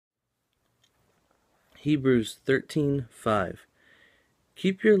Hebrews 13:5.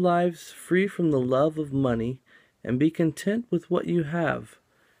 Keep your lives free from the love of money and be content with what you have,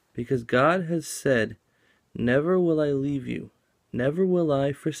 because God has said, "Never will I leave you, never will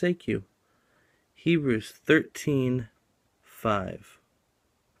I forsake you." Hebrews 13:5.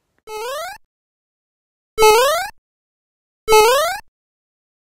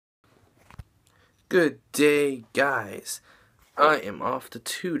 Good day, guys. I am off to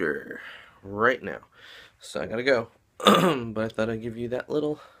tutor right now, so I gotta go. But I thought I'd give you that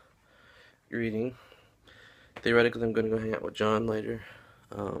little reading. Theoretically, I'm gonna go hang out with John later,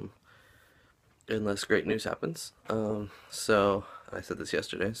 unless great news happens. So I said this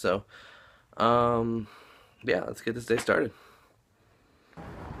yesterday. So, yeah, let's get this day started.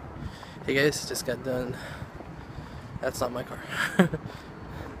 Hey guys, just got done. That's not my car.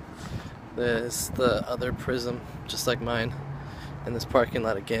 There's the other Prism, just like mine, in this parking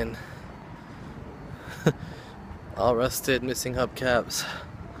lot again. All rusted, missing hubcaps.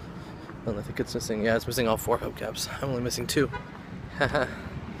 I think it's missing, yeah, it's missing all 4 hubcaps. I'm only missing 2.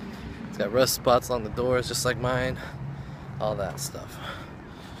 It's got rust spots along the doors, just like mine. All that stuff.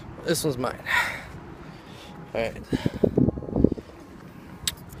 This one's mine. Alright.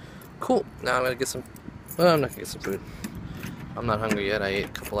 Cool. Now I'm gonna get some, well, I'm not gonna get some food. I'm not hungry yet. I ate a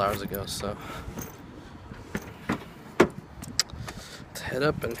couple hours ago, so let's head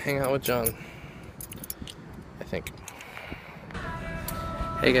up and hang out with John, I think.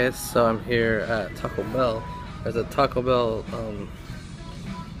 Hey guys, so I'm here at Taco Bell. There's a Taco Bell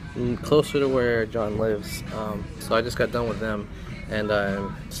closer to where John lives, so I just got done with them, and I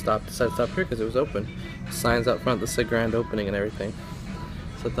decided to stop here because it was open. Signs out front that say grand opening and everything,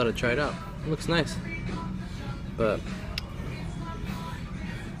 so I thought I'd try it out. It looks nice, but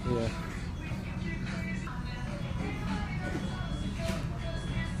yeah.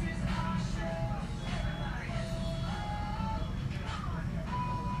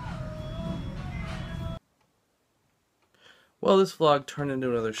 Well, this vlog turned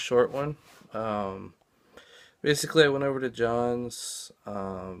into another short one. Basically, I went over to John's,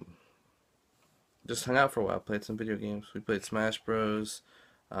 just hung out for a while, played some video games. We played Smash Bros.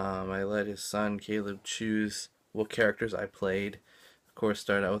 I let his son Caleb choose what characters I played. Of course,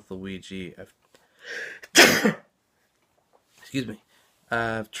 started out with Luigi. Excuse me.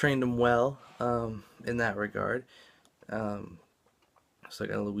 I've trained him well in that regard. So I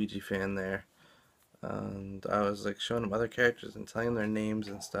got a Luigi fan there. And I was like showing him other characters and telling him their names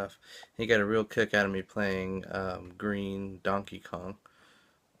and stuff. He got a real kick out of me playing Green Donkey Kong.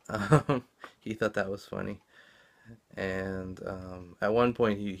 He thought that was funny. And at one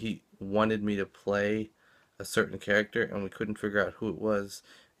point he wanted me to play a certain character, and we couldn't figure out who it was.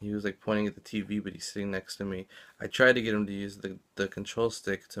 He was like pointing at the TV, but he's sitting next to me. I tried to get him to use the control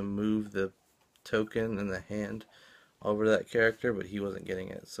stick to move the token in the hand over to that character, but he wasn't getting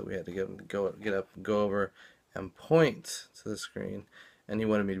it, so we had to get him to get up and go over and point to the screen, and he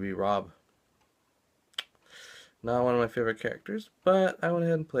wanted me to be Rob. Not one of my favorite characters, but I went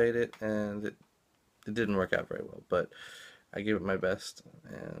ahead and played it, and it didn't work out very well, but I gave it my best,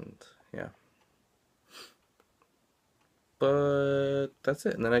 and yeah. But that's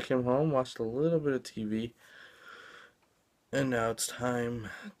it, and then I came home, watched a little bit of TV, and now it's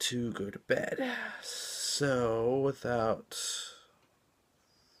time to go to bed. So, without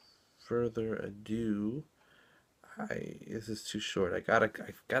further ado, this is too short. I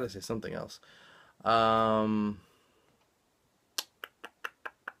gotta say something else.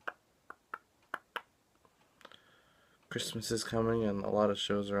 Christmas is coming, and a lot of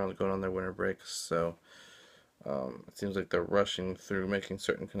shows are going on their winter breaks, so it seems like they're rushing through making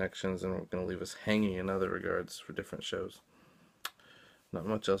certain connections, and we're going to leave us hanging in other regards for different shows. Not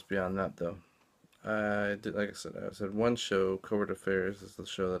much else beyond that, though. I did, like I said one show, Covert Affairs, is the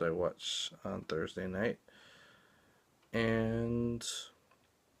show that I watched on Thursday night, and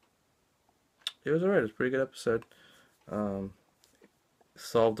it was alright. It was a pretty good episode.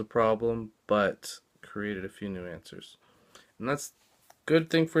 Solved the problem, but created a few new answers, and that's a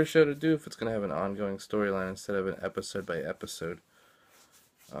good thing for a show to do if it's going to have an ongoing storyline instead of an episode by episode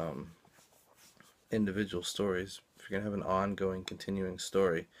individual stories. If you're going to have an ongoing, continuing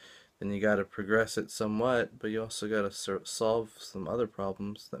story, then you got to progress it somewhat, but you also got to solve some other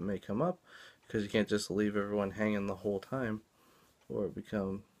problems that may come up, because you can't just leave everyone hanging the whole time, or it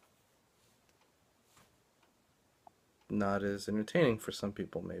become not as entertaining for some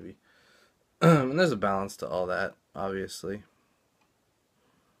people, maybe. And there's a balance to all that, obviously.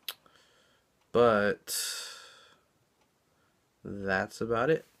 But that's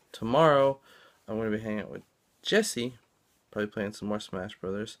about it. Tomorrow, I'm going to be hanging out with Jesse, probably playing some more Smash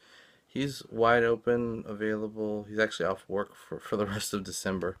Brothers. He's wide open, available. He's actually off work for the rest of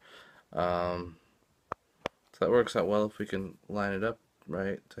December. Um, so that works out well if we can line it up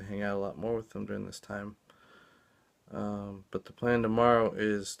right to hang out a lot more with him during this time. But the plan tomorrow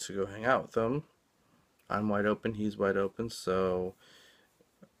is to go hang out with him. I'm wide open, he's wide open, so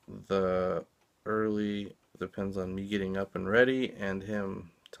the early depends on me getting up and ready and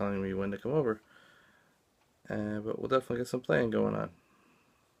him telling me when to come over. But we'll definitely get some playing going on.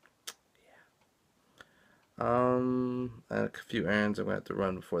 And a few errands I'm gonna have to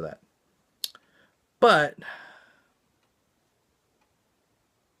run before that. But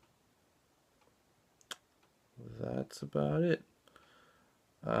that's about it.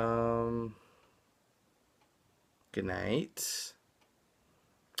 Um, Good night,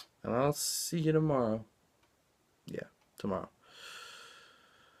 and I'll see you tomorrow. Yeah, tomorrow.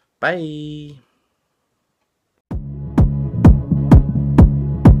 Bye.